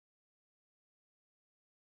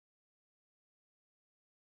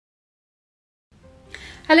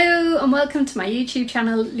Hello and welcome to my YouTube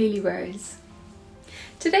channel, Lillie Rose.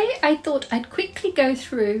 Today I thought I'd quickly go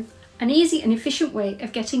through an easy and efficient way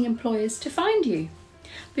of getting employers to find you.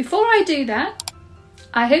 Before I do that,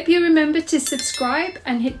 I hope you remember to subscribe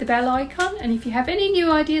and hit the bell icon, and if you have any new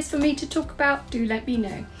ideas for me to talk about, do let me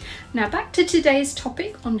know. Now back to today's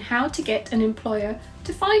topic on how to get an employer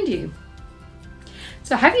to find you.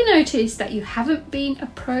 So have you noticed that you haven't been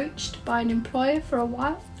approached by an employer for a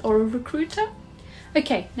while, or a recruiter?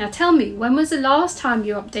 Okay, now tell me, when was the last time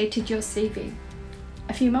you updated your CV?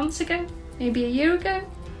 A few months ago? Maybe a year ago?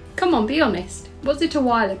 Come on, be honest. Was it a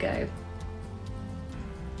while ago?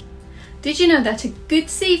 Did you know that a good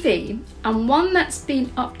CV and one that's been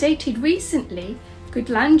updated recently could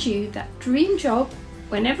land you that dream job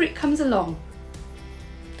whenever it comes along?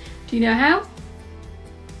 Do you know how?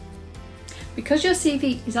 Because your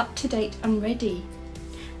CV is up to date and ready.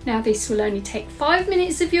 Now this will only take 5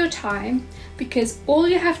 minutes of your time, because all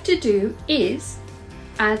you have to do is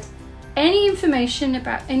add any information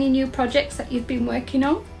about any new projects that you've been working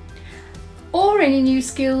on, or any new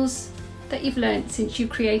skills that you've learned since you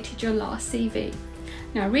created your last CV.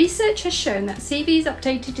 Now research has shown that CVs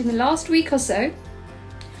updated in the last week or so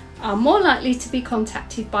are more likely to be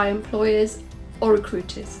contacted by employers or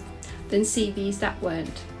recruiters than CVs that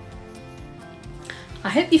weren't. I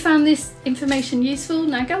hope you found this information useful.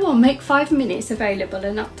 Now go on, make 5 minutes available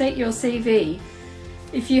and update your CV.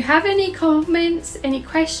 If you have any comments, any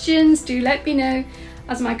questions, do let me know,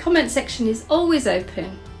 as my comment section is always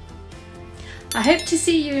open. I hope to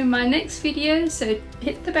see you in my next video, so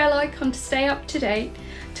hit the bell icon to stay up to date.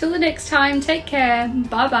 Till the next time, take care,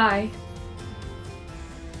 bye bye.